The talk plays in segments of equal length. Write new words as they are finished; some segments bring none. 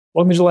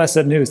Welcome to Digital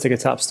Asset News. Take a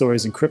top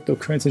stories in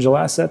cryptocurrency digital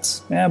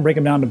assets and break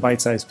them down to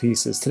bite-sized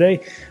pieces.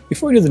 Today,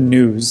 before we do the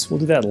news, we'll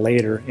do that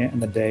later in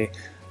the day,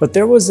 but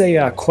there was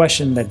a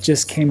question that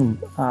just came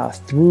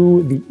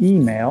through the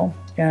email,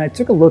 and I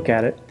took a look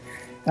at it,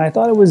 and I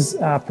thought it was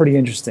pretty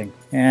interesting.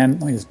 And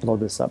let me just blow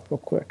this up real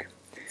quick.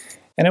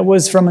 And it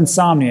was from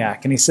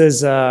Insomniac, and he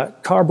says,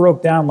 car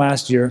broke down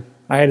last year.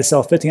 I had to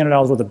sell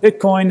 $1,500 worth of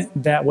Bitcoin.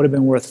 That would have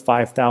been worth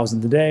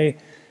 $5,000 today.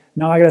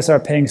 Now I got to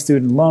start paying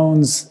student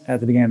loans at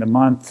the beginning of the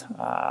month.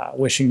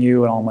 Wishing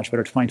you all much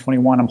better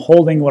 2021. I'm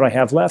holding what I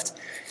have left,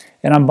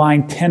 and I'm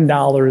buying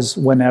 $10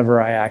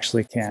 whenever I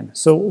actually can.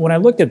 So when I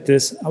looked at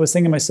this, I was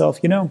thinking to myself,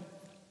 you know,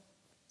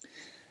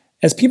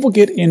 as people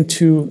get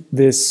into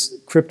this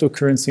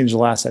cryptocurrency and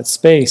digital asset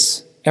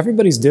space,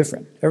 everybody's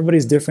different.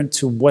 Everybody's different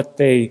to what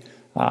they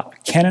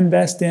can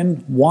invest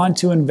in, want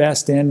to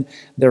invest in,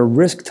 their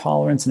risk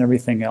tolerance and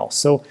everything else.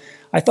 So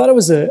I thought it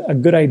was a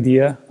good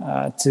idea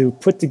to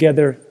put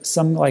together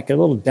some like a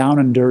little down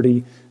and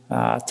dirty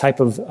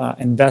type of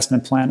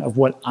investment plan of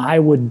what I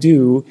would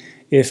do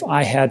if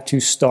I had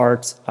to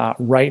start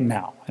right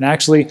now. And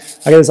actually,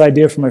 I got this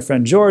idea from my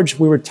friend George.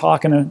 We were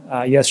talking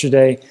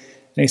yesterday,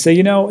 and he said,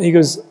 you know, he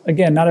goes,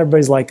 again, not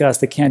everybody's like us.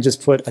 They can't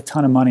just put a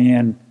ton of money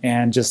in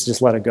and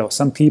just let it go.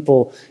 Some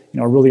people, you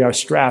know, really are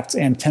strapped,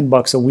 and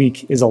 $10 a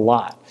week is a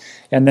lot.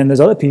 And then there's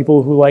other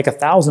people who like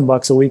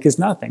 $1,000 a week is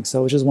nothing.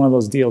 So it's just one of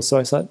those deals. So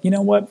I thought, you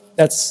know what,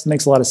 that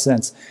makes a lot of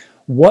sense.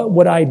 What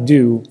would I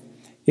do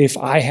if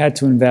I had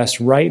to invest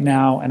right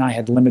now and I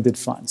had limited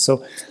funds?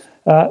 So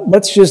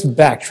let's just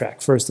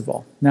backtrack first of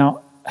all.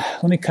 Now,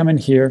 let me come in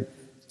here,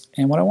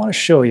 and what I want to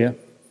show you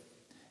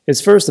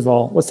is, first of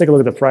all, let's take a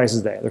look at the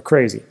prices there. They're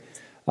crazy.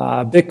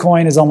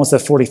 Bitcoin is almost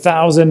at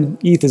 40,000.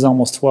 ETH is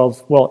almost is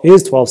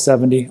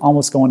 1270,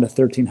 almost going to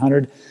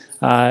 1300.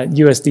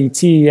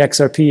 USDT,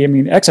 XRP, I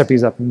mean, XRP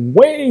is up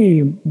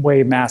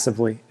way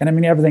massively. And I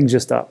mean, everything's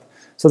just up.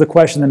 So the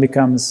question then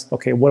becomes,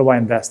 okay, what do I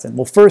invest in?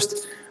 Well,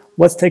 first,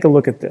 let's take a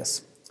look at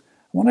this. I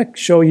want to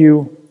show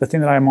you the thing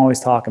that I'm always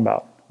talking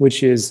about,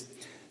 which is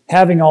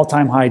having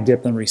all-time high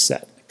dip and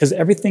reset, because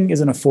everything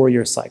is in a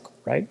 4-year cycle,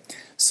 right?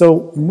 So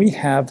when we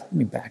have, let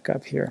me back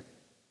up here.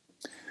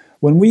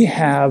 When we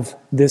have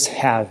this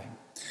halving,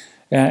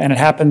 and it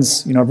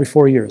happens, you know, every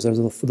 4 years. Those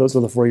are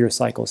the 4-year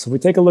cycles. So if we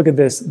take a look at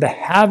this, the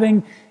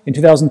halving in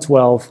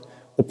 2012,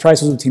 the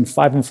price was between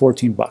 $5 and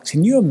 $14.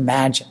 Can you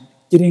imagine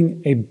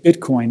getting a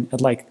Bitcoin at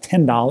like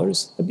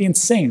 $10? That'd be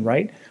insane,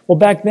 right? Well,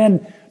 back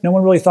then, no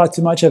one really thought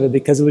too much of it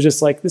because it was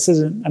just like, this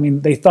isn't, I mean,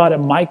 they thought it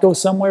might go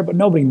somewhere, but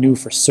nobody knew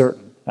for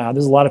certain.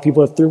 There's a lot of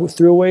people that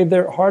threw away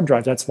their hard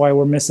drives. That's why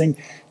we're missing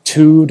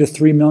 2 to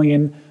 3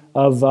 million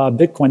of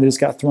Bitcoin that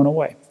just got thrown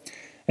away.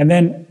 And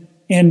then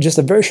in just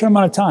a very short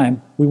amount of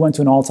time, we went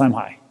to an all-time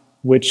high,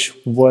 which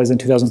was in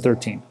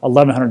 2013,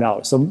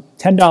 $1,100. So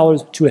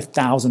 $10 to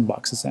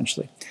 $1,000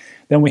 essentially.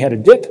 Then we had a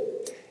dip,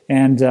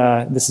 and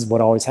this is what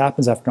always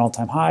happens after an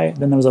all-time high.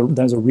 Then there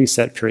was a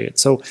reset period.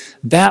 So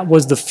that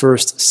was the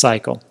first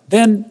cycle.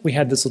 Then we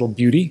had this little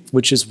beauty,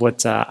 which is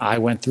what I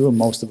went through and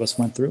most of us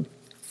went through.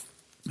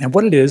 And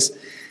what it is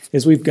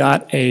we've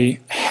got a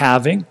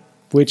halving,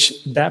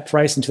 which that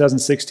price in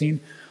 2016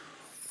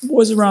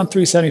 was around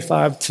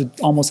 375 to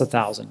almost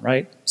 1,000,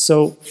 right?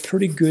 So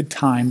pretty good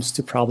times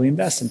to probably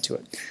invest into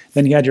it.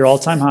 Then you had your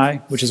all-time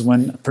high, which is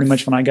when pretty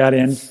much when I got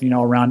in, you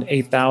know, around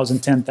 8,000,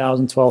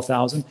 10,000,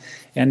 12,000,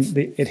 and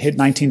it hit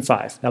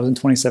 19.5. That was in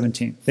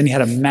 2017. Then you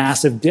had a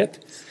massive dip,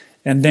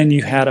 and then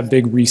you had a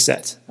big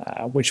reset,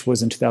 which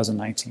was in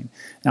 2019.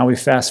 Now we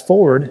fast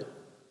forward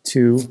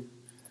to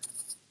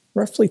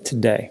roughly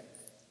today,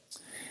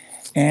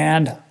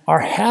 and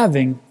our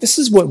halving, this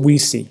is what we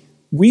see.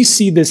 We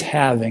see this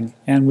halving,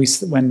 and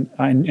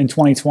in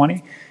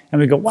 2020,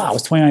 and we go, wow,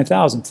 it's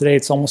 29,000. Today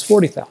it's almost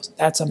 40,000.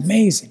 That's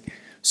amazing.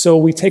 So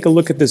we take a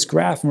look at this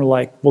graph, and we're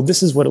like, well,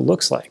 this is what it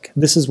looks like.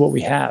 This is what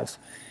we have.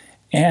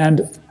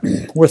 And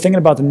we're thinking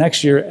about the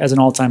next year as an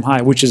all-time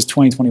high, which is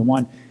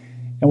 2021.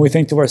 And we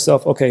think to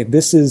ourselves, okay,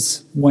 this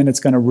is when it's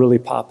going to really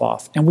pop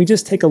off. And we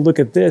just take a look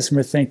at this, and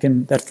we're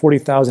thinking that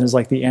 40,000 is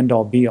like the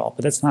end-all, be-all.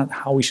 But that's not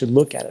how we should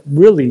look at it.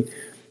 Really,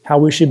 how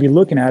we should be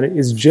looking at it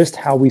is just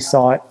how we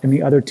saw it in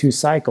the other 2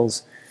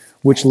 cycles,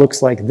 which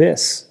looks like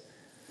this.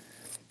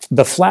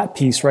 The flat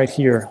piece right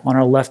here on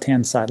our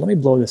left-hand side, let me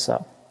blow this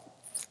up.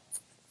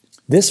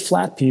 This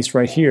flat piece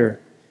right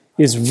here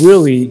is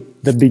really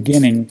the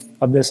beginning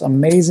of this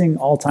amazing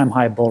all-time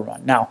high bull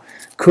run. Now,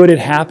 could it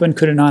happen?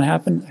 Could it not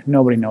happen?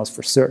 Nobody knows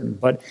for certain.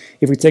 But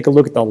if we take a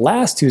look at the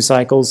last 2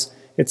 cycles,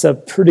 it's a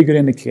pretty good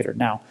indicator.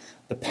 Now,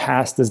 the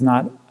past does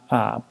not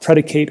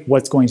predicate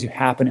what's going to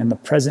happen in the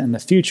present and the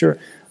future,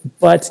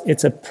 but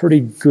it's a pretty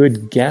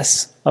good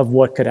guess of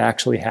what could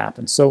actually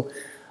happen. So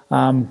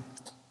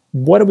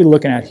what are we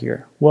looking at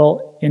here?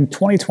 Well, in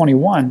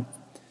 2021,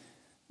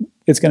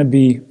 it's going to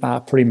be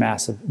pretty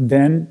massive.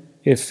 Then,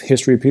 if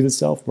history repeats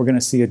itself, we're going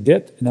to see a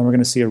dip, and then we're going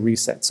to see a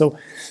reset. So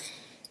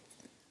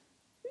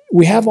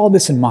we have all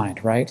this in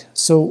mind, right?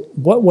 So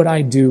what would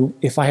I do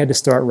if I had to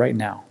start right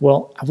now?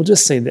 Well, I will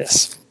just say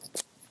this.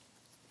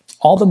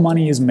 All the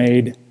money is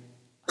made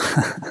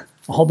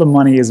All the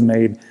money is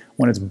made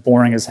when it's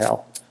boring as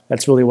hell.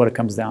 That's really what it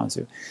comes down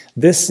to.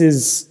 This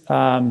is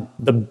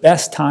the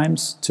best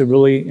times to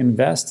really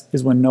invest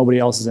is when nobody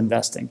else is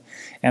investing.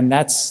 And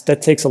that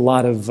takes a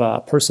lot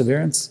of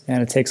perseverance,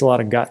 and it takes a lot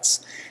of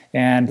guts.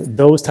 And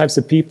those types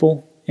of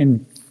people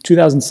in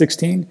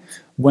 2016,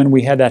 when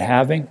we had that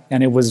halving,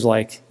 and it was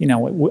like, you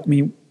know, I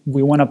mean,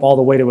 we went up all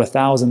the way to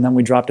 1,000, then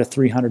we dropped to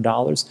 $300.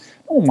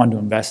 No one wanted to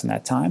invest in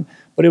that time,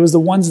 but it was the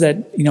ones that,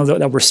 you know,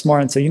 that were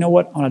smart and said, you know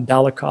what, on a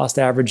dollar cost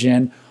average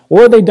in,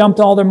 or they dumped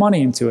all their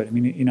money into it. I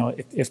mean, you know,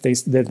 if they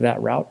did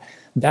that route,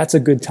 that's a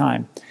good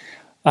time.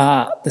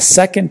 Another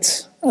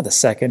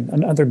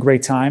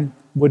great time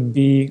would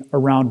be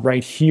around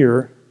right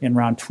here in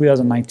around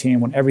 2019,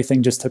 when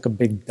everything just took a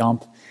big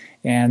dump,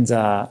 and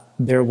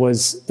there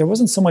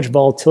wasn't so much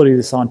volatility as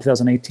we saw in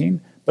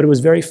 2018, but it was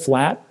very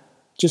flat,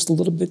 just a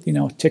little bit, you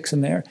know, ticks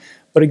in there,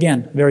 but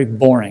again, very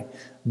boring.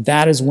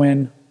 That is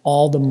when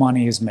all the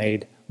money is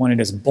made, when it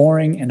is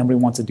boring and nobody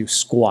wants to do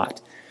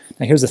squat.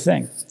 Now, here's the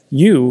thing.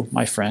 You,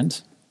 my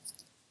friend,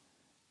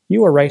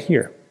 you are right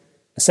here,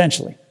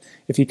 essentially,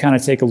 if you kind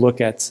of take a look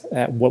at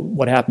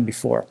what happened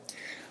before.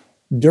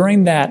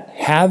 During that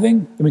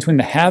halving, in between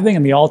the halving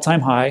and the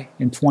all-time high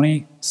in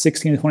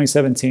 2016 and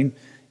 2017,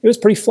 it was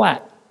pretty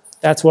flat.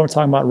 That's what we're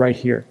talking about right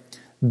here.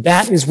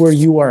 That is where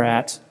you are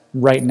at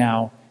right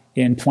now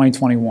in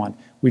 2021.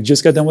 We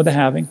just got done with the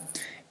halving,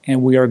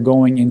 and we are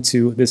going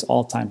into this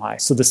all-time high.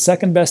 So the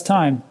second best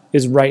time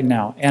is right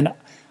now. And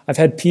I've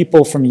had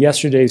people from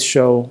yesterday's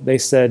show, they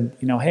said,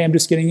 you know, hey, I'm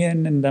just getting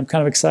in and I'm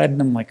kind of excited.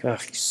 And I'm like, oh,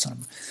 you son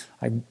of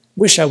a, I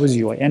wish I was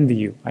you. I envy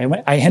you.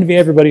 I envy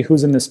everybody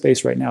who's in this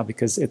space right now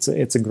because it's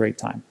a great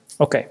time.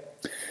 Okay,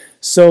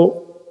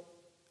 so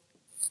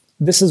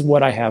this is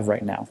what I have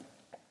right now.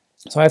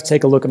 So I have to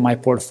take a look at my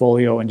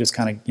portfolio and just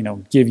kind of, you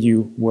know, give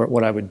you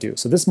what I would do.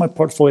 So this is my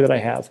portfolio that I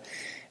have.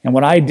 And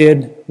what I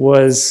did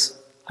was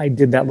I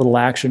did that little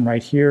action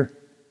right here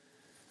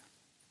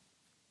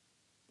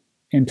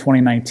in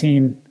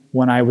 2019,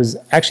 when I was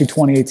actually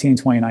 2018,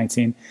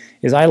 2019,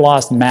 is I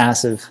lost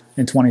massive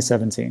in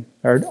 2017.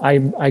 Or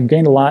I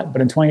gained a lot,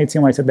 but in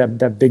 2018, when I took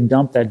that big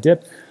dump, that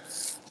dip,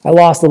 I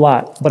lost a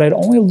lot. But I'd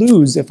only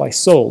lose if I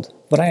sold.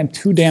 But I am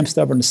too damn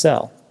stubborn to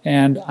sell.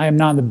 And I am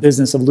not in the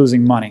business of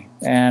losing money.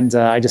 And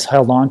I just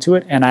held on to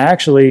it. And I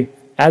actually,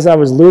 as I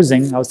was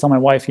losing, I was telling my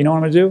wife, you know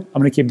what I'm going to do?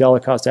 I'm going to keep dollar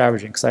cost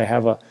averaging because I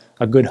have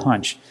a good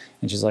hunch.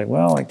 And she's like,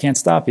 well, I can't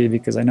stop you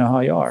because I know how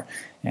you are.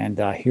 And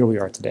here we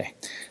are today.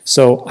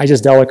 So I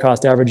just dollar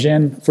cost average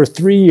in for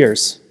 3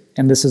 years,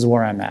 and this is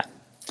where I'm at.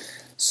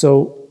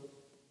 So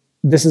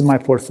this is my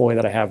portfolio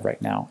that I have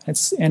right now.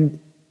 And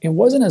it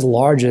wasn't as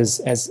large as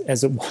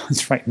it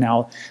was right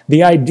now.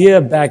 The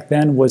idea back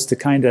then was to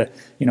kind of,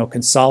 you know,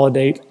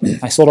 consolidate.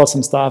 I sold out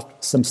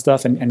some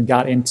stuff and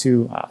got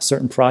into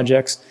certain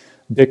projects.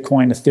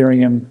 Bitcoin,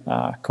 Ethereum,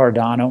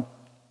 Cardano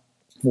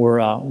were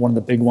one of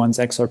the big ones,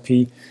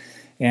 XRP,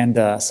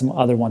 and some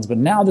other ones. But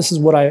now this is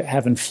what I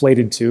have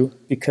inflated to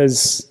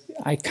because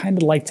I kind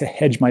of like to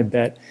hedge my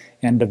bet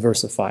and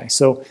diversify.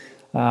 So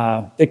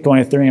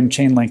Bitcoin, Ethereum,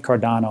 Chainlink,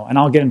 Cardano, and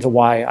I'll get into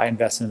why I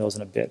invest in those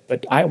in a bit.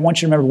 But I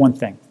want you to remember one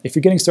thing. If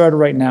you're getting started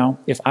right now,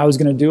 if I was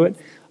going to do it,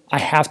 I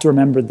have to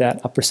remember that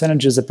a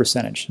percentage is a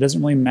percentage. It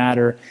doesn't really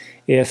matter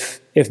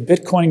if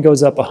Bitcoin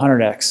goes up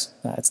 100x.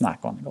 It's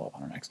not going to go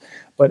up 100x.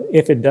 But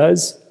if it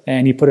does,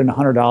 and you put in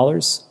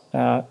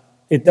 $100,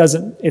 it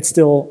doesn't. It's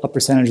still a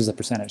percentage is a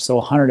percentage.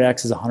 So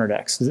 100x is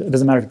 100x. It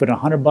doesn't matter if you put in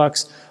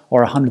 $100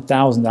 or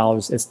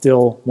 $100,000. It's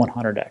still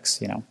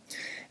 100x. You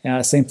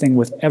know. Same thing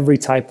with every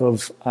type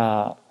of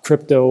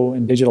crypto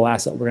and digital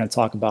asset we're going to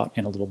talk about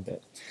in a little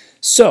bit.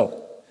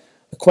 So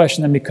the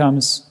question then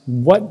becomes,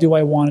 what do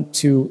I want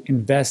to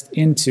invest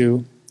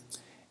into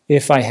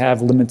if I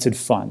have limited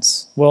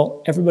funds?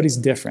 Well, everybody's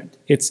different.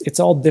 It's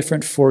all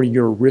different for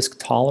your risk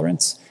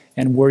tolerance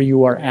and where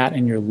you are at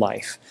in your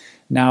life.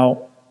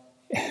 Now,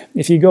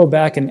 if you go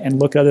back and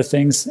look at other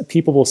things,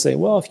 people will say,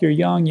 well, if you're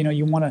young, you know,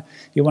 you want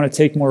to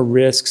take more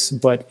risks,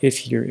 but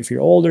if you're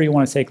older, you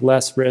want to take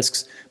less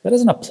risks. That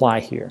doesn't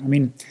apply here. I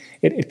mean,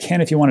 it can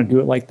if you want to do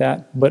it like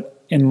that,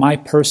 but in my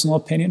personal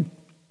opinion,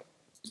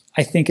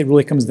 I think it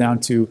really comes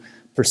down to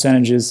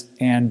percentages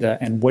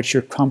and what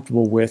you're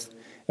comfortable with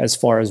as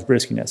far as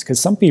riskiness. Because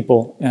some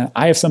people,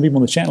 I have some people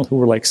on the channel who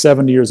were like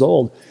 70 years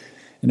old,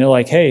 and they're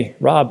like, hey,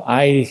 Rob,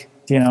 I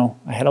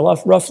had a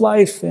rough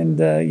life,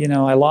 and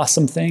I lost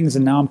some things,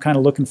 and now I'm kind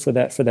of looking for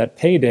that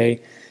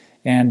payday.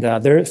 And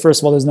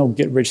first of all, there's no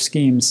get-rich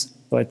schemes,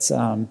 but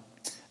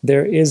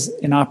there is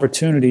an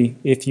opportunity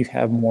if you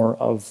have more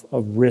of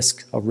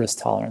risk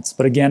tolerance.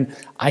 But again,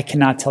 I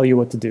cannot tell you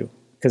what to do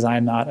because I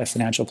am not a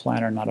financial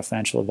planner, not a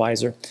financial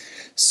advisor.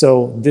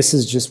 So this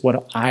is just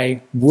what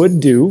I would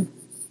do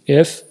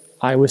if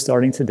I was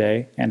starting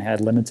today and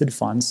had limited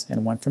funds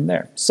and went from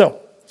there. So,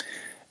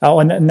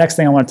 and the next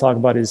thing I want to talk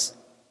about is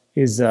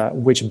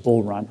which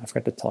bull run. I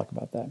forgot to talk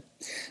about that.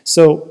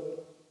 So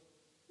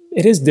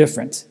it is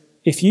different.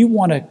 If you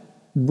want to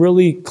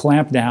really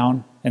clamp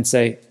down and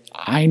say,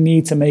 I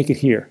need to make it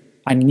here.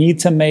 I need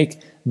to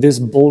make this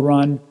bull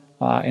run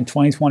in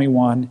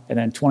 2021, and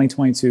then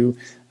 2022,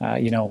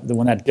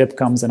 when that dip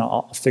comes, and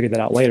I'll figure that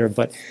out later.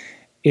 But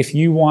if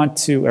you want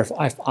to, or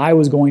if I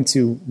was going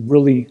to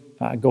really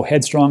go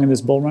headstrong in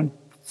this bull run,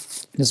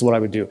 this is what I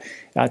would do.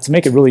 To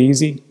make it really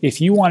easy,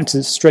 if you wanted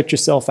to stretch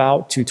yourself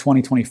out to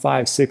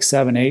 2025, 6,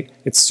 7, 8,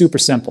 it's super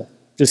simple.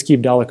 Just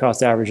keep dollar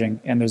cost averaging,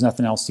 and there's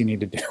nothing else you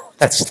need to do.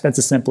 That's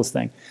the simplest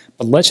thing.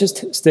 But let's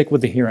just stick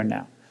with the here and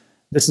now.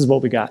 This is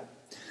what we got.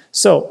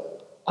 So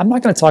I'm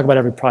not going to talk about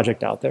every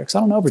project out there because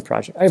I don't know every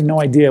project. I have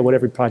no idea what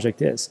every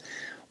project is.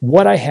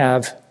 What I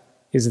have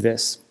is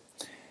this.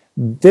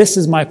 This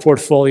is my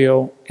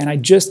portfolio, and I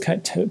just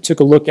took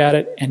a look at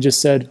it and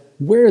just said,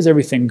 where is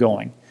everything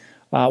going?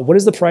 What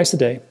is the price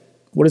today?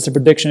 What is the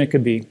prediction it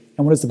could be?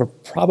 And what is the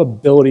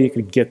probability it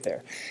could get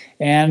there?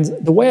 And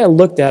the way I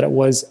looked at it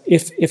was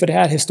if it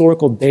had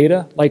historical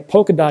data, like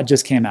Polkadot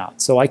just came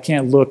out, so I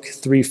can't look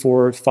 3,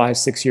 4, 5,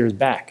 6 years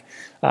back.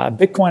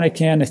 Bitcoin I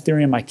can,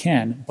 Ethereum I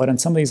can, but on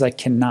some of these I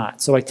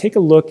cannot. So I take a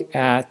look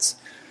at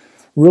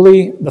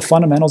really the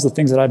fundamentals, the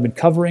things that I've been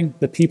covering,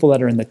 the people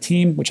that are in the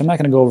team, which I'm not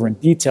going to go over in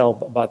detail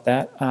about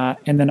that,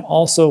 and then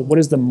also what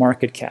is the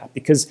market cap?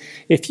 Because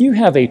if you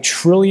have a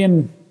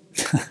trillion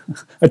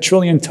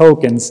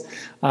tokens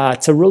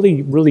to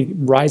really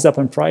rise up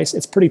in price,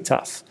 it's pretty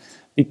tough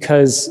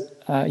because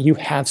you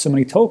have so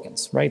many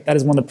tokens, right? That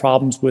is one of the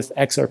problems with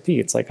XRP.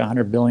 It's like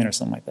 100 billion or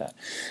something like that.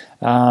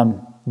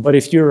 But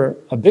if you're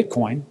a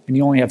Bitcoin and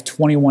you only have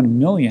 21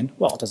 million,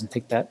 well, it doesn't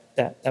take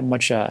that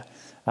much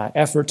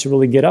effort to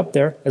really get up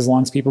there as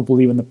long as people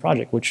believe in the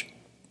project, which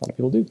a lot of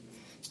people do.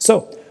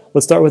 So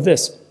let's start with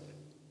this.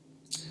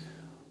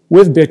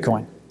 With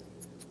Bitcoin,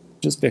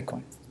 just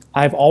Bitcoin,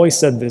 I've always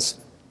said this.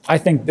 I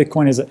think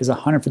Bitcoin is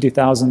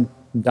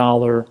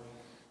 $150,000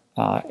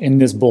 in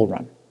this bull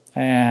run.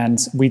 And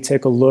we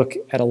take a look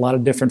at a lot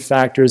of different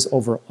factors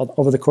over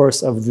the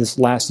course of this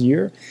last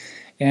year.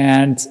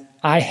 And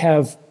I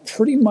have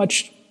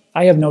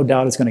no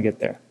doubt it's going to get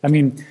there. I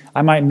mean,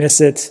 I might miss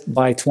it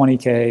by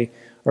 20K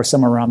or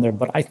somewhere around there,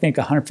 but I think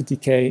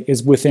 150K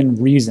is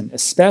within reason,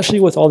 especially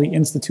with all the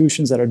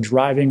institutions that are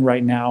driving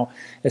right now,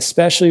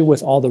 especially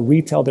with all the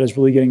retail that is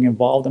really getting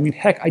involved. I mean,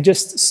 heck, I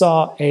just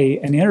saw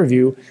an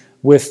interview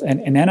with an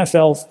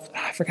NFL,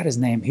 I forgot his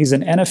name. He's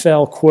an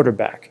NFL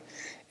quarterback,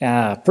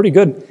 pretty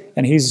good.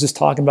 And he's just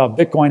talking about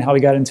Bitcoin, how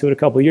he got into it a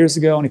couple of years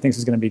ago, and he thinks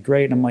it's going to be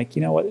great. And I'm like,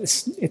 you know what?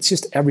 It's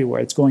just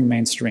everywhere. It's going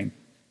mainstream.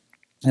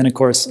 And of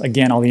course,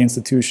 again, all the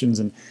institutions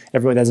and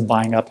everybody that's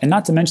buying up. And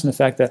not to mention the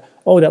fact that,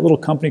 oh, that little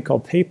company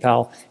called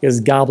PayPal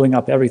is gobbling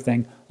up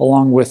everything,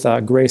 along with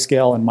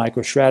Grayscale and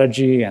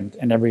MicroStrategy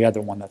and every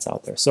other one that's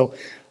out there. So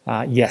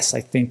yes,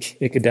 I think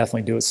it could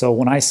definitely do it. So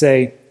when I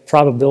say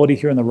probability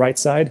here on the right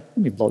side, let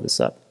me blow this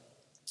up.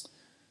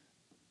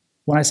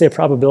 When I say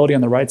probability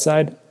on the right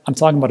side, I'm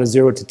talking about a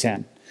 0 to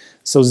 10.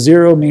 So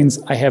 0 means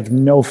I have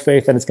no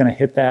faith that it's going to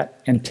hit that,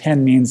 and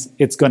 10 means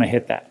it's going to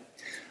hit that.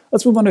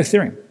 Let's move on to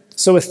Ethereum.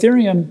 So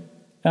Ethereum,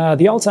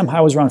 the all-time high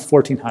was around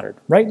 1,400.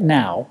 Right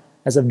now,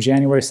 as of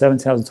January 7,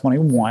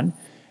 2021,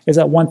 is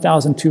at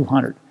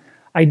 1,200.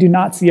 I do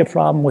not see a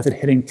problem with it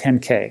hitting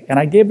 10K, and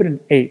I gave it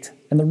an 8.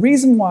 And the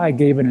reason why I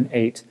gave it an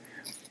 8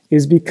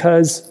 is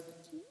because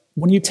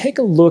when you take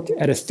a look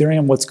at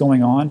Ethereum, what's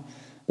going on,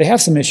 they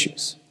have some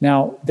issues.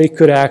 Now, they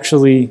could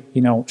actually,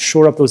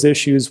 shore up those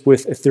issues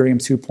with Ethereum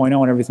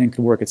 2.0 and everything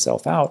could work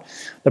itself out.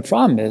 The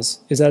problem is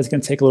that it's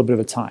going to take a little bit of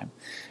a time.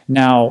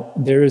 Now,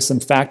 there is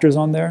some factors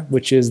on there,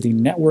 which is the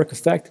network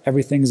effect.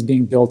 Everything is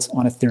being built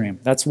on Ethereum.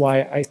 That's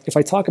why if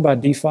I talk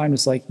about DeFi, I'm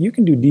just like, you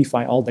can do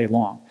DeFi all day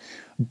long.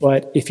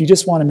 But if you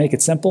just want to make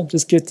it simple,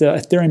 just get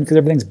Ethereum because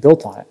everything's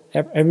built on it.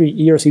 Every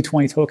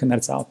ERC20 token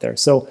that's out there.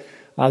 So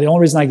the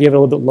only reason I gave it a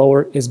little bit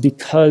lower is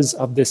because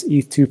of this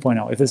ETH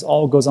 2.0. If this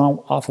all goes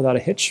off without a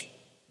hitch,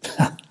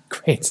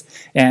 great.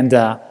 And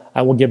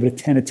I will give it a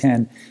 10 to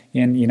 10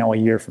 in a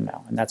year from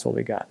now. And that's what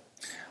we got.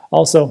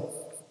 Also,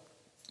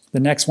 the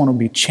next one will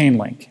be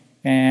CHAINLINK.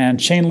 And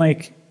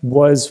CHAINLINK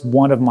was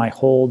one of my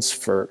holds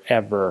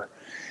forever.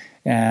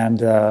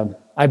 And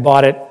I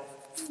bought it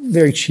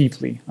very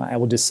cheaply, I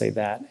will just say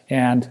that.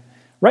 And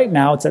right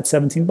now it's at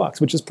 17 bucks,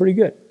 which is pretty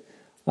good.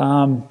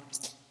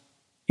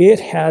 It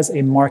has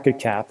a market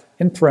cap,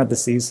 in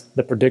parentheses,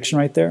 the prediction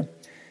right there,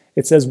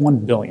 it says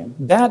 1 billion.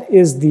 That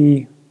is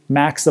the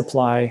max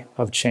supply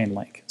of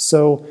CHAINLINK.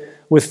 So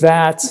with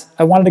that,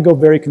 I wanted to go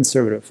very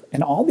conservative.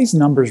 And all these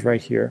numbers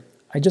right here,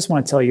 I just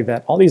want to tell you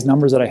that all these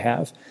numbers that I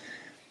have,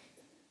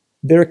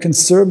 they're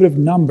conservative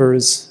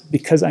numbers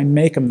because I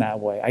make them that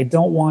way. I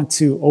don't want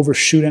to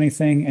overshoot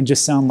anything and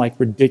just sound like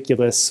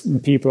ridiculous when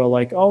people are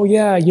like, oh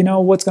yeah,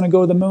 what's going to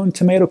go to the moon?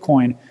 Tomato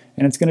coin.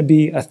 And it's going to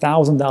be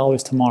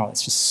 $1,000 tomorrow.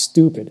 It's just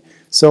stupid.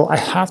 So I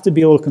have to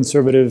be a little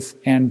conservative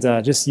and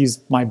just use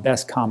my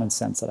best common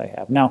sense that I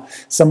have. Now,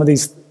 some of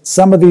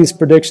these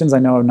predictions, I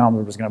know not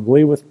everybody's going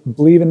to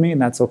believe in me,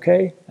 and that's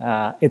okay.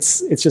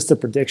 It's just a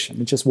prediction.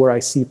 It's just where I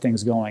see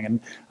things going, and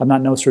I'm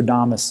not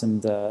Nostradamus.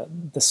 And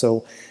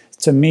so,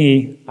 to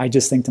me, I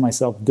just think to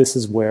myself, this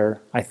is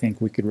where I think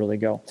we could really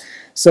go.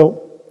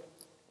 So,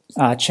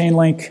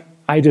 CHAINLINK,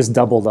 I just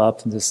doubled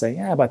up and just say,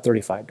 yeah, about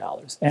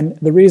 $35. And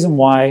the reason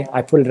why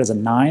I put it as a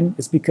 9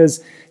 is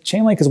because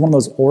Chainlink is one of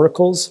those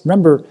oracles.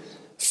 Remember,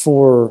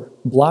 for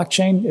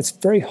blockchain, it's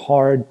very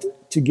hard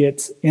to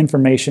get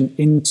information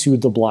into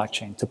the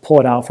blockchain, to pull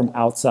it out from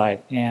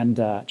outside. And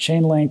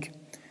Chainlink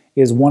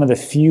is one of the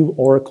few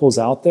oracles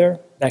out there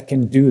that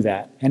can do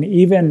that. And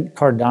even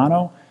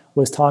Cardano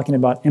was talking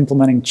about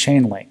implementing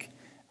Chainlink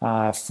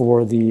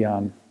for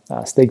the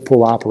stake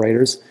pool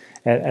operators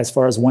as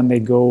far as when they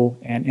go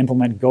and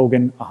implement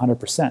Goguen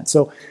 100%.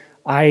 So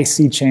I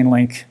see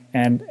Chainlink,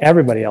 and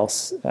everybody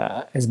else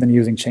has been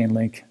using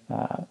Chainlink,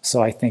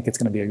 so I think it's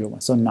going to be a good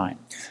one. So 9.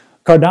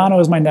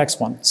 Cardano is my next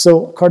one.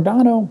 So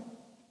Cardano,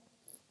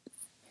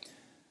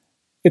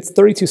 it's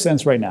 32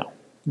 cents right now,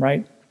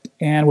 right?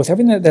 And with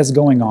everything that's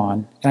going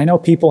on, and I know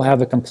people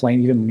have a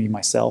complaint, even me,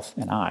 myself,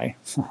 and I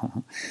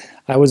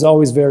was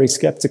always very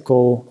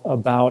skeptical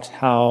about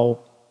how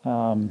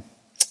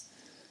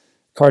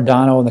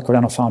Cardano and the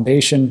Cardano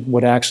Foundation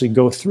would actually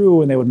go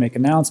through and they would make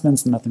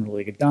announcements and nothing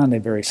really get done. They're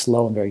very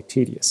slow and very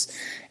tedious.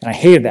 And I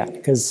hated that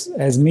because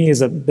as me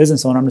as a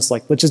business owner, I'm just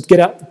like, let's just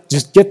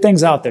get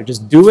things out there.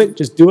 Just do it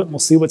and we'll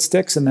see what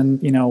sticks, and then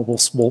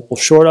we'll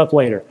shore it up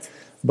later.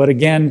 But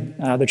again,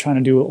 they're trying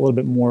to do a little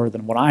bit more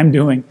than what I'm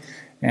doing.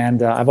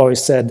 And I've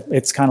always said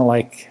it's kind of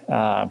like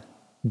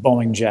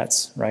Boeing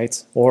jets,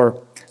 right?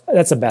 Or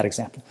that's a bad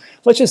example.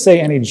 Let's just say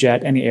any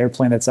jet, any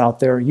airplane that's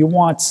out there, you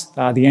want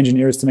the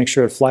engineers to make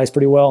sure it flies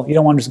pretty well. You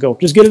don't want to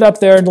just get it up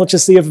there and let's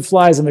just see if it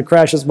flies, and if it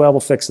crashes, well,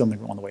 we'll fix them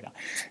on the way down.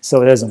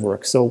 So it doesn't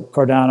work. So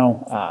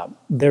Cardano,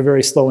 they're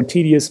very slow and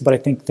tedious, but I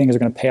think things are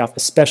going to pay off,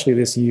 especially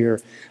this year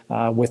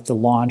with the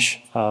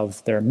launch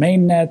of their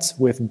mainnet,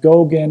 with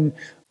Goguen,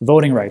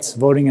 voting rights,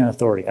 voting and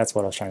authority. That's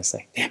what I was trying to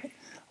say. Damn it.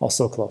 All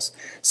so close.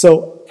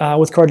 So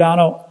with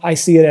Cardano, I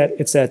see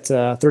it's at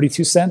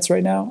 32 cents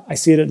right now. I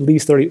see it at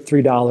least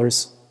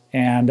 $33.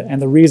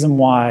 And the reason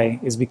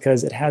why is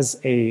because it has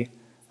a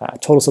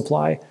total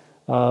supply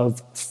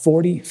of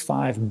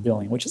 45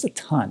 billion, which is a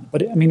ton.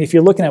 But I mean, if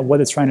you're looking at what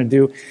it's trying to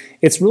do,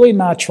 it's really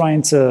not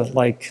trying to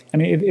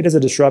it is a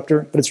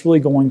disruptor, but it's really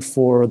going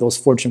for those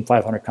Fortune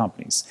 500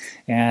 companies.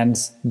 And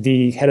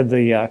the head of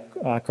the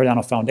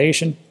Cardano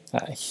Foundation,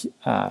 I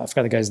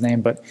forgot the guy's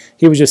name, but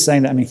he was just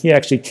saying that, he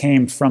actually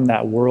came from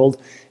that world,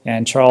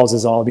 and Charles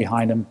is all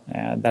behind him,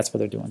 and that's what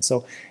they're doing.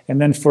 So, and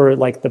then for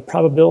the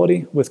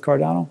probability with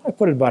Cardano, I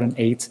put it about an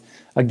 8.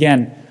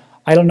 Again,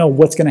 I don't know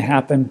what's going to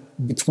happen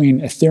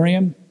between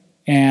Ethereum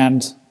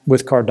and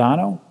with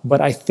Cardano,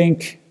 but I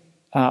think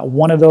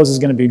one of those is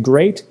going to be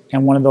great,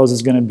 and one of those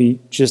is going to be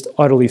just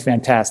utterly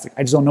fantastic.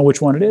 I just don't know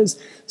which one it is,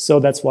 so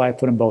that's why I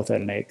put them both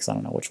at an 8, because I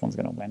don't know which one's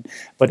going to win.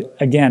 But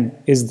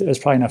again, there's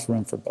probably enough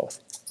room for both.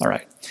 All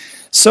right,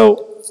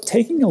 so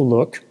taking a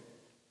look,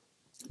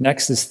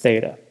 next is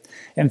THETA.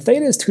 And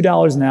THETA is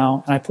 $2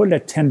 now, and I put it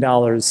at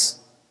 $10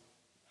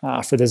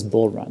 for this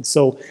bull run.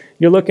 So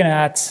you're looking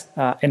at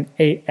an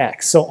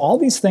 8x. So all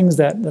these things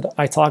that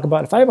I talk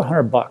about, if I have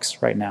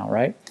 $100 right now,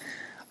 right,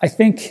 I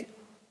think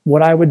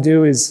what I would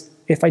do is,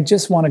 if I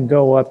just want to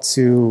go up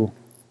to,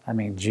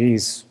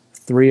 3x,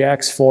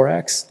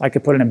 4x, I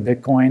could put it in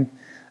Bitcoin.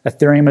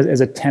 Ethereum is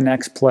a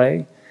 10x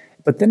play.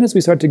 But then as we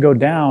start to go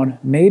down,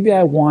 maybe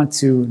I want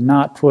to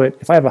not put,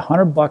 if I have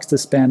 $100 to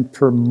spend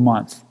per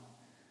month,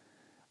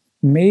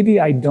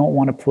 maybe I don't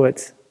want to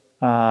put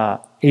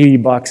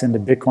 $80 into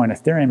Bitcoin,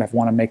 Ethereum if I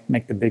want to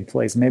make the big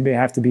plays. Maybe I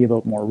have to be a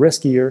little more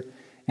riskier.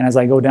 And as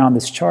I go down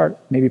this chart,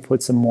 maybe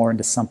put some more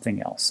into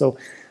something else. So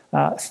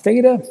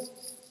THETA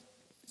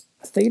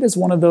is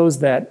one of those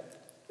that,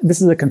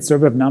 this is a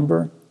conservative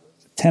number,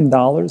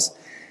 $10,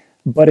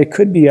 but it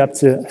could be up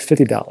to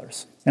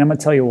 $50. And I'm going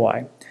to tell you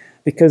why.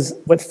 Because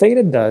what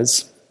THETA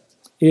does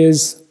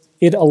is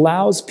it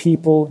allows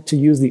people to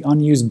use the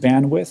unused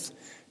bandwidth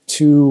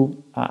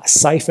to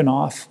siphon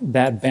off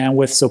that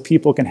bandwidth so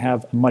people can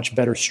have a much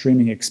better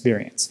streaming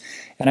experience.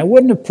 And I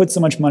wouldn't have put so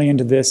much money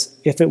into this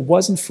if it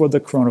wasn't for the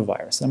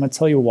coronavirus. I'm going to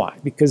tell you why.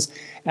 Because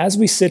as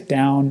we sit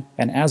down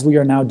and as we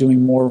are now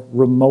doing more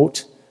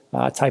remote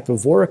type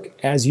of work,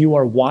 as you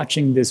are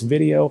watching this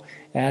video,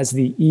 as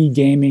the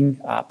e-gaming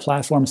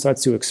platform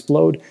starts to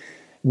explode,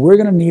 we're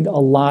going to need a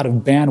lot of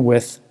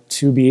bandwidth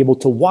to be able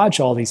to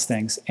watch all these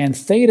things. And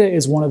THETA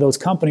is one of those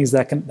companies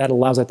that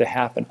allows that to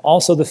happen.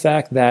 Also the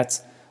fact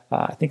that,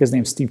 I think his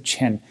name's Steve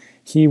Chen,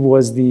 he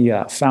was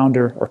the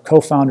founder or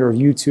co-founder of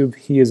YouTube.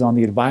 He is on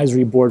the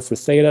advisory board for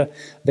THETA.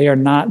 They are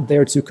not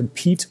there to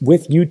compete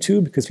with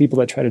YouTube, because people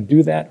that try to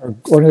do that, or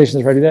organizations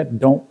that try to do that,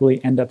 don't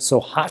really end up so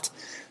hot.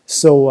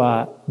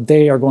 So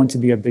they are going to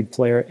be a big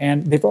player,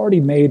 and they've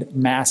already made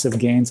massive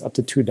gains up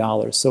to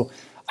 $2. So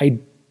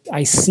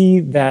I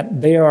see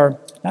that they are,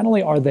 not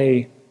only are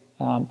they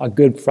a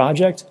good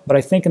project, but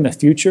I think in the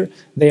future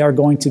they are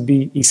going to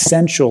be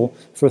essential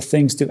for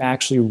things to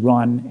actually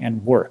run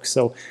and work.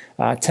 So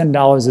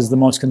 $10 is the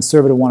most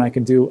conservative one I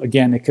could do.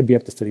 Again, it could be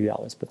up to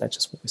 $50, but that's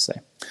just what we say.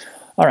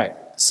 All right,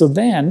 so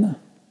then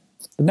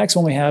the next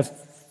one we have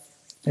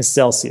is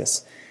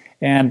Celsius.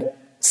 And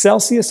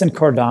Celsius and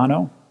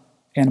Cardano,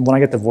 and when I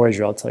get the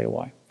Voyager, I'll tell you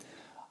why.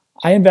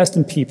 I invest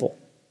in people.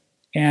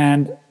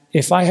 And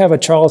if I have a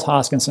Charles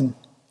Hoskinson,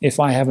 if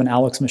I have an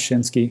Alex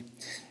Mashinsky,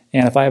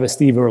 and if I have a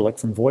Steve Ehrlich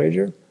from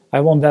Voyager, I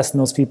will invest in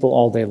those people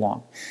all day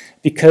long.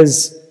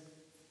 Because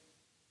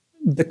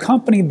the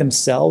company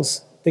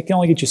themselves, they can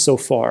only get you so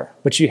far,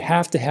 but you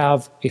have to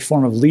have a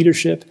form of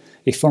leadership,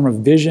 a form of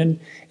vision,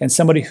 and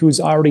somebody who's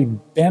already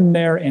been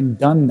there and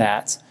done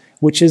that,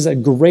 which is a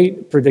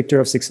great predictor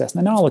of success.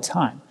 Now, not all the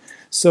time.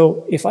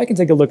 So if I can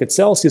take a look at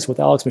Celsius with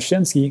Alex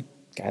Mashinsky,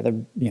 guy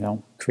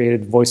that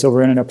created voice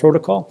over internet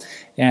protocol,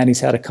 and he's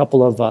had a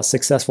couple of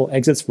successful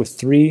exits with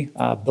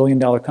 $3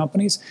 billion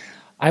companies,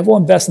 I will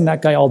invest in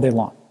that guy all day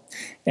long.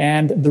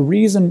 And the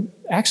reason,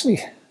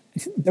 actually,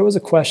 there was a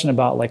question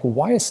about like,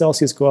 why does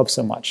Celsius go up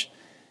so much?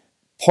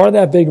 Part of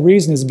that big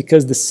reason is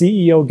because the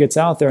CEO gets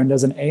out there and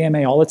does an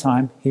AMA all the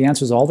time. He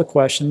answers all the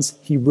questions.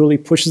 He really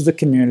pushes the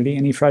community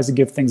and he tries to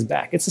give things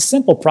back. It's a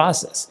simple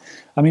process.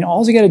 I mean,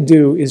 all you got to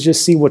do is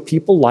just see what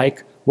people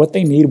like, what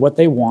they need, what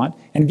they want,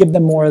 and give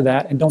them more of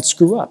that and don't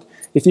screw up.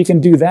 If you can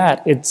do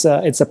that, it's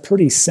a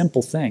pretty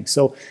simple thing.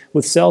 So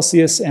with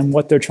Celsius and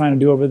what they're trying to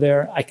do over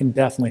there, I can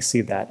definitely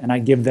see that. And I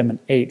give them an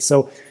 8.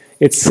 So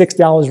it's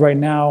 $6 right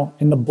now.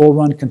 In the bull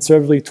run,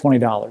 conservatively,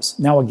 $20.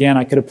 Now, again,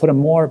 I could have put them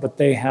more, but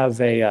they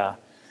have a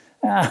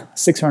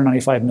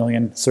 695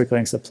 million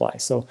circulating supply.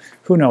 So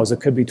who knows?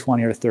 It could be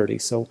 20 or 30.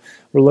 So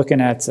we're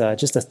looking at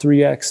just a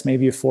 3x,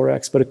 maybe a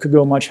 4x, but it could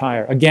go much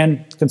higher.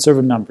 Again,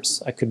 conservative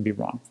numbers. I could be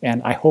wrong,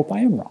 and I hope I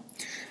am wrong.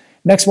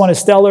 Next one is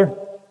Stellar.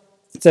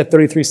 It's at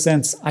 33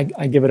 cents. I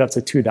give it up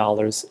to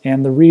 $2.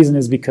 And the reason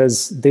is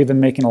because they've been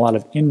making a lot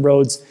of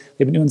inroads.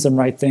 They've been doing some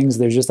right things.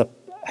 There's just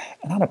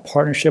not a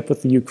partnership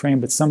with the Ukraine,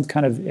 but some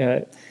kind of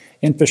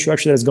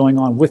infrastructure that's going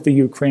on with the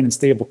Ukraine and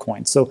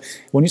stablecoin. So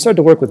when you start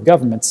to work with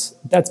governments,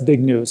 that's big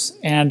news.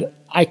 And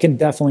I can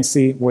definitely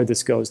see where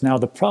this goes. Now,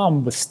 the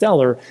problem with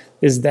Stellar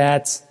is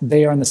that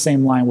they are in the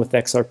same line with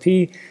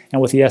XRP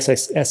and with the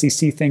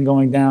SEC thing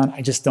going down.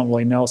 I just don't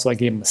really know. So I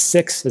gave them a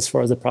 6 as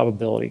far as the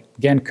probability.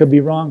 Again, could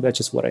be wrong. That's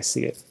just what I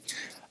see it.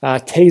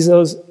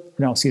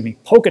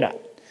 Polkadot.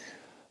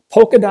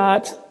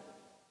 Polkadot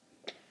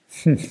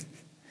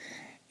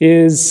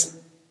is,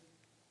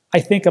 I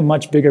think, a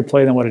much bigger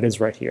play than what it is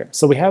right here.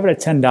 So we have it at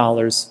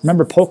 $10.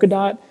 Remember,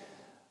 Polkadot,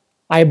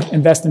 I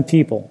invest in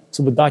people.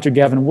 So with Dr.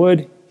 Gavin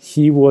Wood,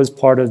 he was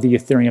part of the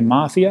Ethereum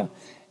Mafia,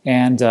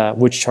 and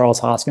with Charles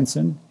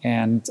Hoskinson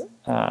and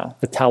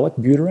Vitalik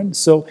Buterin.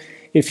 So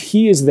if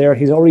he is there,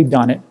 he's already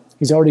done it.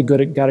 He's already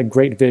got a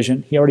great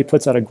vision. He already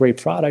puts out a great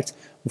product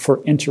for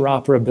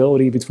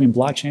interoperability between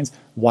blockchains.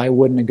 Why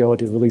wouldn't it go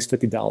to at least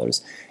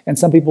 $50? And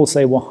some people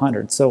say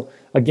 100. So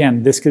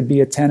again, this could be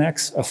a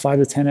 10x, a 5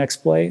 to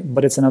 10x play,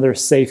 but it's another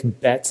safe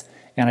bet,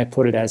 and I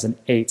put it as an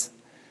 8.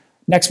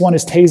 Next one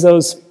is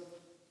TEZOS.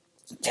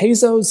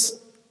 TEZOS,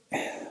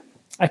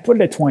 I put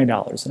it at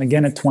 $20, and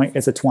again,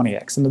 it's a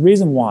 20x. And the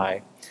reason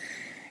why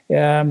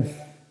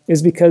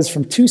is because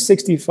from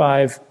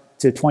 $265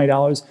 to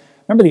 $20,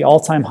 remember the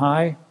all-time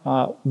high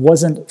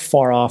wasn't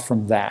far off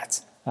from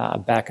that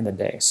back in the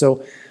day.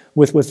 So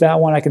with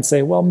that one, I can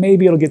say, well,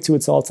 maybe it'll get to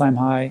its all-time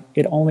high.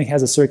 It only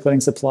has a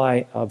circulating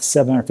supply of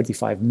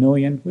 755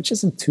 million, which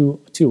isn't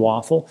too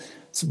awful.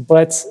 So,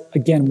 but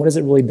again, what has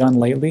it really done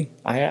lately?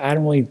 I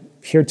don't really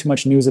hear too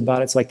much news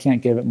about it, so I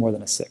can't give it more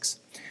than a 6.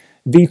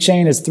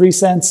 VeChain is 3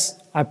 cents.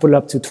 I put it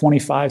up to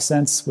 25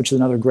 cents, which is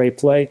another great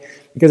play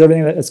because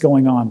everything that's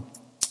going on.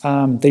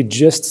 They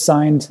just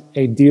signed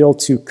a deal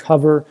to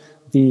cover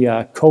the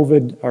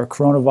COVID or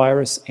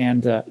coronavirus,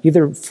 and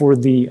either for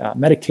the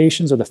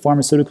medications or the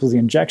pharmaceuticals, the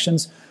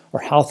injections,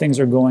 or how things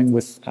are going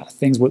with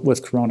things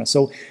with corona.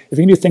 So if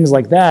you can do things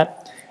like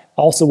that,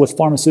 also with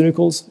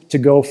pharmaceuticals, to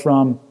go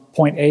from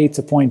point A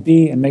to point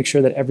B and make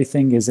sure that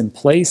everything is in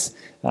place,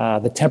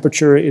 the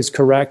temperature is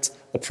correct,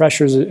 the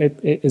pressure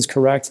is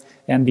correct,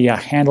 and the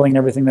handling and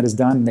everything that is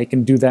done, they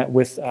can do that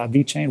with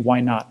VeChain.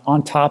 Why not?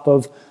 On top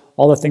of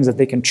all the things that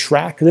they can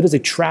track, because it is a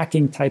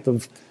tracking type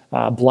of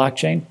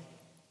blockchain.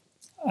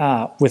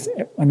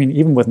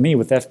 Even with me,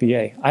 with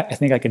FBA, I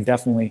think I could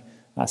definitely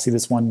see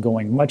this one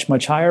going much,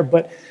 much higher,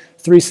 but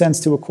 3 cents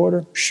to a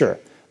quarter, sure.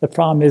 The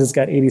problem is it's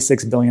got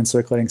 86 billion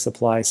circulating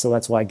supply, so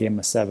that's why I gave them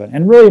a 7.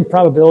 And really, in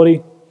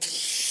probability,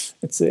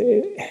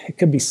 it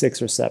could be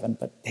 6 or 7,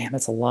 but damn,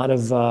 that's a lot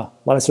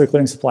of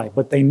circulating supply.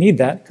 But they need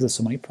that because there's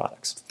so many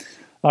products.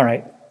 All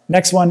right,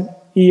 next one,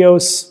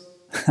 EOS.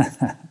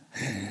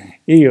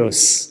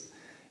 EOS,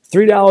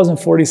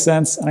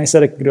 $3.40, and I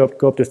said it could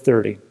go up to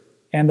 30.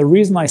 And the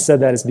reason I said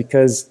that is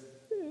because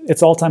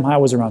its all-time high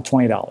was around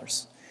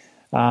 $20.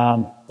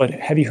 But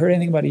have you heard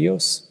anything about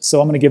EOS? So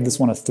I'm going to give this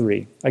one a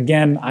 3.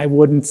 Again, I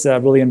wouldn't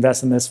really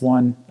invest in this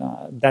one.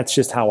 That's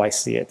just how I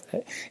see it.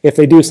 If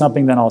they do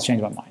something, then I'll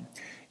change my mind.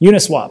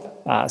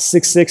 UNISWAP,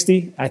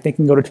 $6.60, I think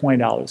can go to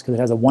 $20 because it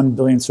has a 1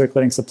 billion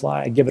circulating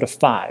supply. I give it a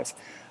 5.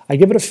 I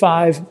give it a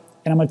 5, and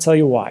I'm going to tell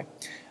you why.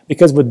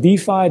 Because with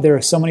DeFi, there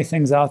are so many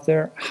things out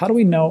there. How do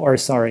we know,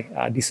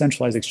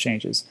 decentralized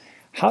exchanges,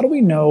 How do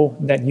we know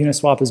that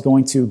Uniswap is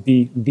going to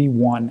be the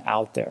one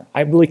out there?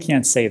 I really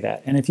can't say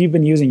that. And if you've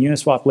been using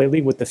Uniswap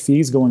lately with the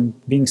fees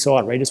being so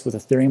outrageous with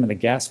Ethereum and the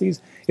gas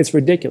fees, it's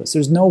ridiculous.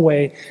 There's no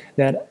way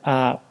that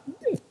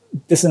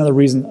this is another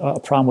reason,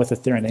 a problem with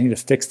Ethereum. They need to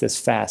fix this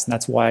fast, and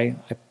that's why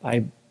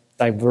I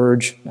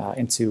diverge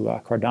into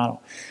Cardano.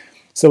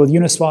 So with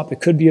Uniswap, it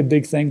could be a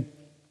big thing,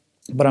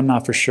 but I'm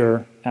not for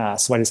sure,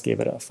 so I just gave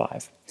it a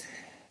 5.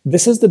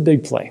 This is the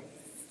big play,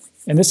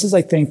 and this is,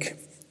 I think,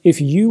 if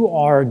you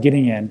are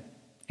getting in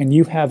and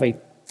you're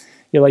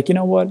like, you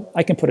know what,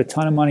 I can put a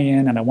ton of money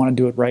in and I want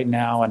to do it right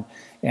now,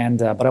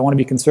 but I want to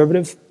be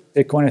conservative.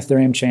 Bitcoin,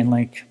 Ethereum,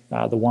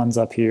 Chainlink, the ones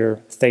up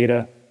here,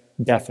 Theta,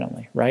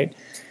 definitely, right?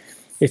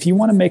 If you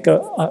want to make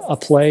a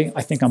play,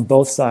 I think on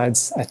both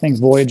sides, I think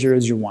Voyager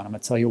is your one. I'm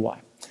going to tell you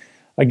why.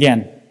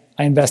 Again,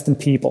 I invest in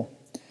people.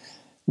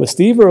 With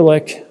Steve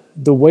Ehrlich,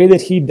 the way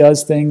that he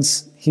does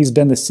things, he's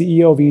been the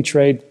CEO of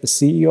E-Trade, the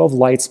CEO of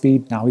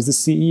Lightspeed, now he's the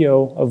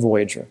CEO of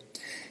Voyager.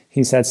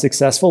 He's had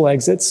successful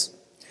exits.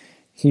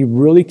 He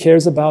really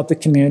cares about the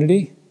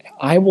community.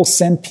 I will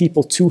send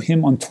people to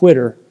him on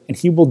Twitter and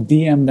he will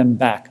DM them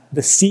back.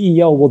 The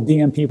CEO will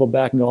DM people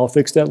back and go, I'll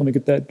fix that. Let me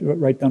get that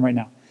right done right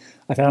now.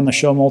 I've had him on the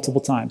show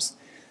multiple times.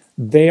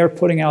 They are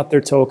putting out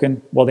their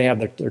token. Well, they have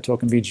their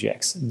token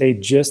VGX. They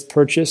just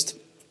purchased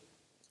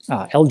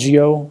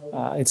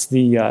LGO. It's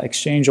the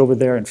exchange over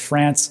there in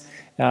France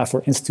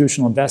for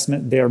institutional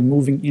investment. They are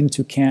moving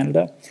into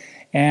Canada.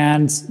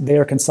 And they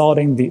are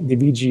consolidating the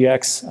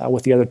VGX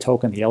with the other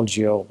token, the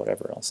LGO,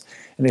 whatever else.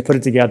 And they put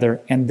it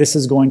together. And this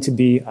is going to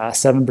be a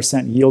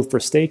 7% yield for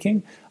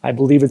staking. I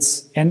believe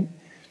it's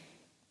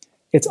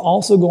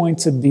also going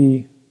to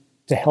be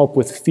to help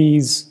with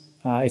fees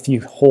if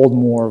you hold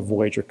more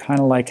Voyager, kind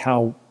of like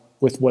how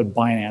with what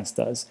Binance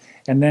does.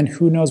 And then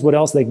who knows what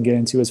else they can get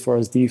into as far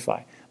as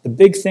DeFi. The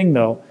big thing,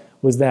 though,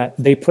 was that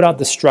they put out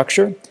the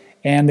structure.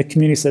 And the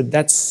community said,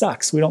 that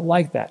sucks. We don't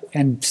like that.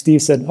 And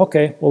Steve said,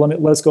 okay, well,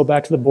 let's go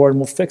back to the board and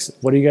we'll fix it.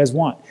 What do you guys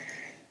want?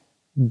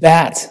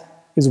 That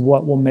is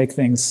what will make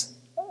things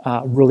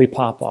really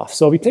pop off.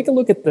 So if you take a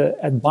look at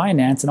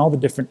Binance and all the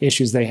different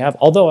issues they have,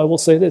 although I will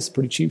say this,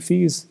 pretty cheap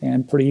fees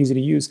and pretty easy to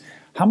use.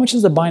 How much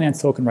is the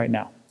Binance token right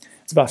now?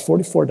 It's about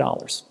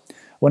 $44.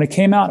 When it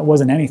came out, it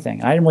wasn't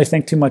anything. I didn't really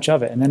think too much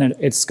of it. And then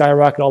it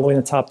skyrocketed all the way in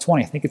the top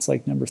 20. I think it's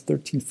like number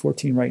 13,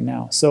 14 right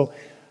now. So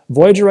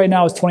Voyager right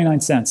now is 29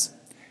 cents.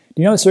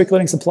 Do you know the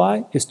circulating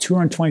supply is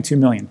 222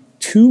 million?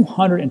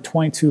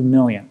 222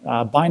 million.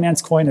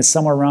 Binance coin is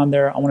somewhere around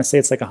there. I want to say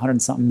it's like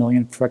 100-something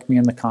million. Correct me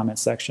in the comment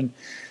section.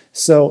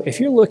 So if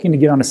you're looking to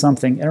get onto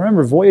something, and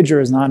remember, Voyager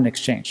is not an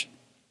exchange.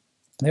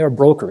 They are a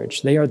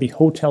brokerage. They are the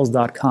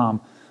hotels.com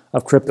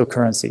of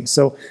cryptocurrency.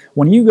 So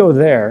when you go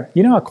there,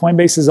 you know how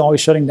Coinbase is always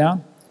shutting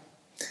down?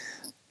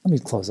 Let me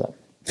close up.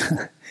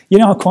 You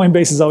know how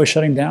Coinbase is always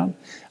shutting down?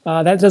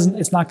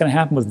 It's not going to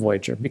happen with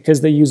Voyager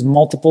because they use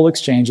multiple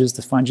exchanges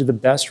to find you the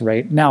best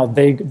rate. Now,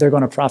 they're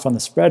going to profit on the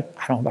spread.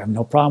 I have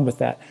no problem with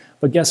that.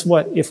 But guess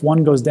what? If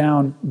one goes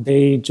down,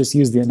 they just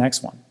use the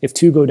next one. If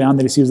two go down,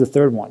 they just use the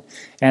third one.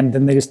 And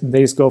then they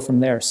just go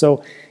from there.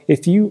 So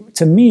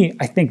to me,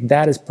 I think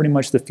that is pretty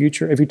much the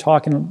future. If you're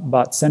talking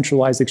about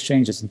centralized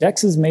exchanges,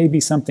 DEXs may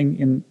be something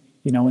in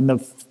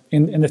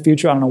the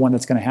future. I don't know when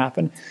that's going to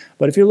happen.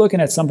 But if you're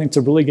looking at something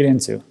to really get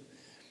into,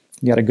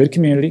 you got a good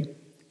community,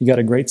 you got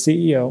a great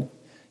CEO,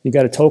 you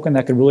got a token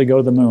that could really go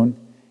to the moon,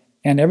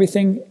 and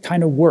everything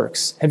kind of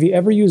works. Have you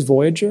ever used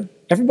Voyager?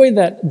 Everybody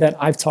that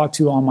I've talked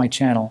to on my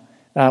channel,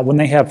 when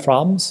they have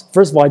problems,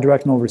 first of all, I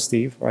direct them over to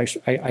Steve, or I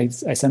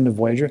send them to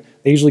Voyager.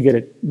 They usually get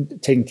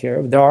it taken care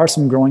of. There are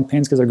some growing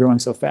pains because they're growing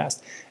so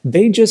fast.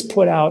 They just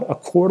put out a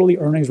quarterly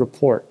earnings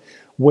report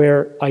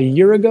where a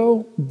year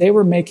ago, they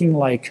were making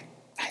like,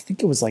 I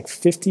think it was like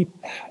 50,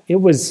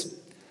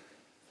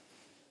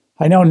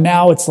 I know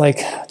now it's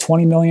like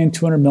 20 million,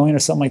 200 million or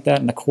something like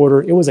that in a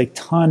quarter. It was a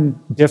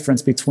ton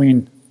difference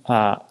between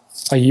a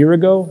year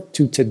ago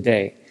to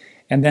today.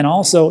 And then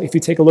also, if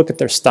you take a look at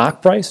their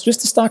stock price,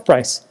 just the stock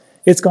price,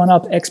 it's gone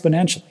up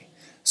exponentially.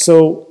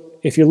 So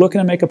if you're looking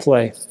to make a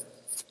play,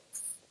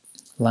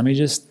 let me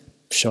just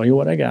show you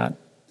what I got.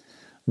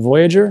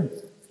 Voyager,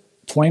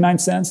 29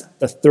 cents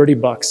to 30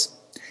 bucks.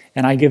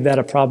 And I give that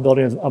a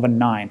probability of a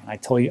 9.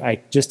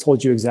 I just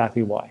told you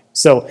exactly why.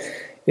 So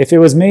if it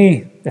was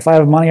me, if I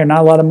have money or not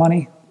a lot of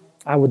money,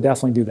 I would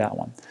definitely do that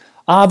one.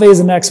 AAVE is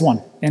the next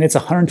one, and it's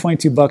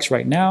 122 bucks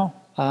right now.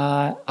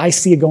 I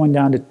see it going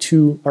down to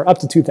up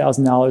to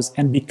 $2,000,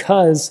 and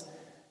because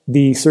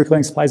the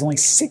circulating supply is only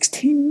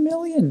 16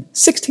 million,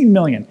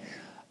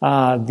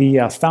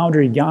 the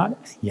founder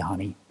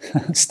Yanni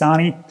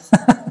Stani,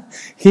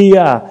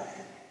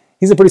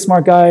 he's a pretty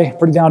smart guy,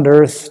 pretty down to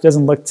earth,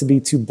 doesn't look to be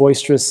too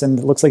boisterous, and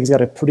it looks like he's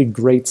got a pretty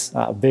great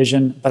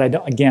vision.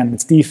 But again,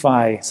 it's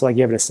DeFi, so I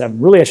gave it a 7.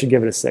 Really, I should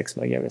give it a 6,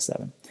 but I gave it a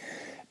 7.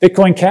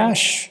 Bitcoin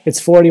Cash, it's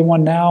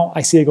 481 now.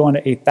 I see it going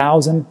to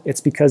 8,000.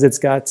 It's because it's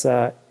got,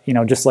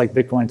 just like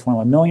Bitcoin,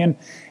 21 million.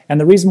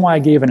 And the reason why I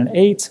gave it an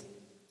 8,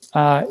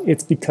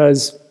 it's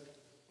because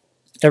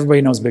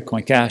everybody knows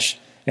Bitcoin Cash,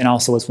 and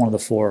also it's one of the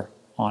 4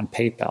 on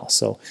PayPal.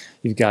 So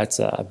you've got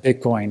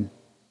Bitcoin,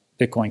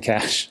 Bitcoin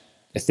Cash,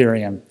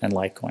 Ethereum, and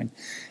Litecoin.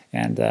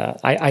 And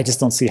I just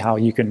don't see how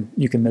you can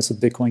miss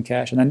with Bitcoin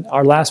Cash. And then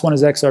our last one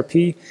is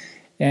XRP.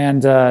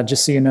 And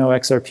just so you know,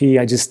 XRP,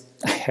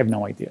 I have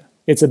no idea.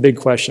 It's a big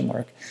question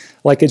mark.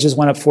 Like, it just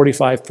went up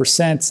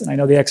 45%. And I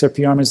know the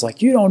XRP army is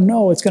like, you don't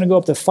know, it's going to go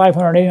up to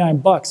 589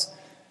 bucks.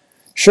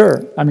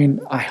 Sure. I mean,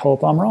 I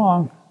hope I'm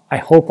wrong. I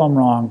hope I'm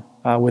wrong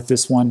with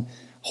this one.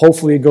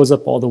 Hopefully it goes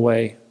up all the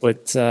way,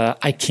 but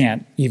I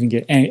can't even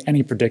get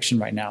any prediction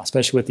right now,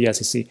 especially with the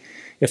SEC.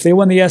 If they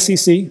win the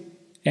SEC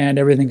and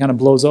everything kind of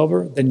blows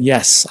over, then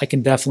yes, I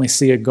can definitely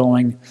see it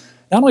going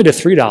not only to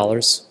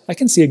 $3, I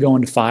can see it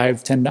going to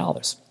 $5,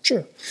 $10.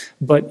 Sure.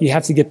 But you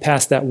have to get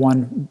past that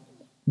one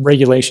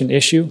regulation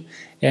issue.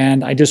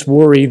 And I just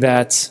worry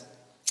that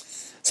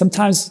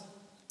sometimes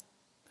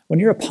when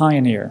you're a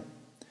pioneer,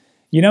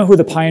 you know who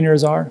the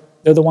pioneers are?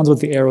 They're the ones with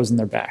the arrows in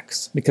their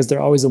backs, because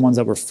they're always the ones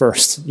that were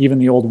first, even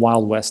the old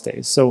Wild West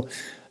days. So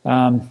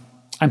I'm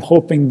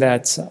hoping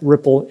that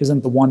Ripple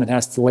isn't the one that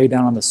has to lay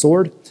down on the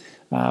sword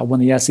when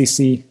the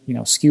SEC,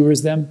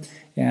 skewers them,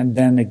 and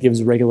then it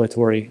gives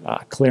regulatory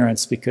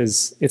clearance,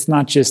 because it's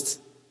not just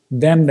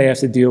them they have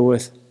to deal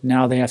with.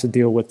 Now they have to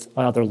deal with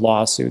other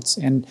lawsuits.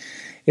 And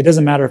it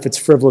doesn't matter if it's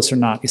frivolous or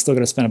not. You still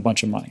got to spend a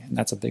bunch of money, and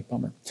that's a big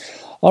bummer.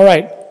 All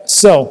right,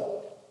 so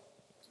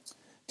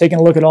taking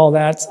a look at all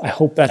that, I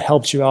hope that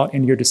helps you out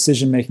in your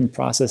decision-making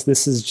process.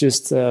 This is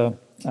just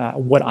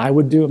what I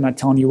would do. I'm not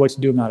telling you what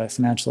to do. I'm not a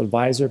financial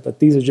advisor, but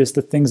these are just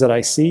the things that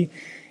I see.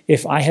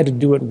 If I had to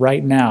do it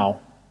right now,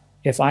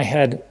 if I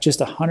had just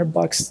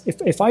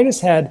 $100, if I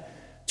just had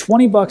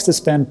 $20 to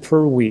spend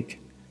per week,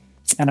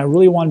 and I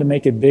really wanted to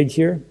make it big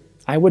here,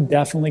 I would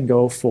definitely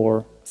go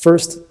for,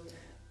 first,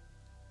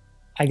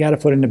 I got to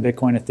put into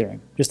Bitcoin, Ethereum,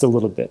 just a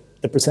little bit.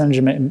 The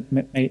percentage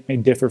may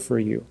differ for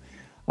you.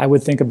 I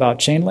would think about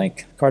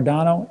Chainlink,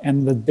 Cardano,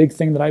 and the big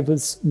thing that I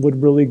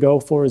would really go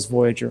for is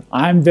Voyager.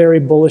 I'm very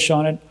bullish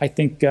on it. I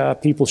think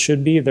people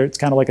should be. It's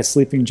kind of like a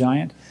sleeping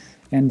giant,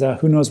 and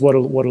who knows what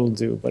it'll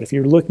do. But if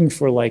you're looking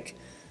for like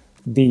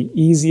the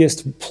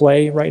easiest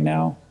play right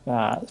now,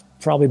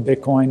 probably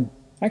Bitcoin,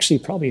 actually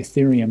probably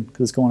Ethereum,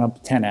 because it's going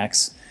up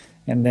 10x,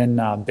 and then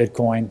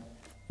Bitcoin,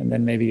 and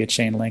then maybe a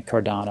Chainlink,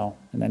 Cardano,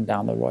 and then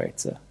down the road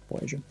to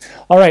Voyager.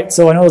 All right,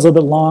 so I know it was a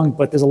little bit long,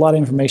 but there's a lot of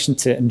information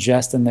to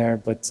ingest in there,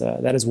 but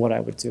that is what I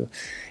would do.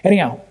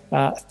 Anyhow,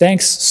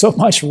 thanks so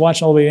much for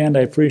watching all the way to the end.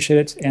 I appreciate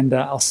it, and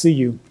I'll see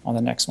you on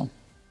the next one.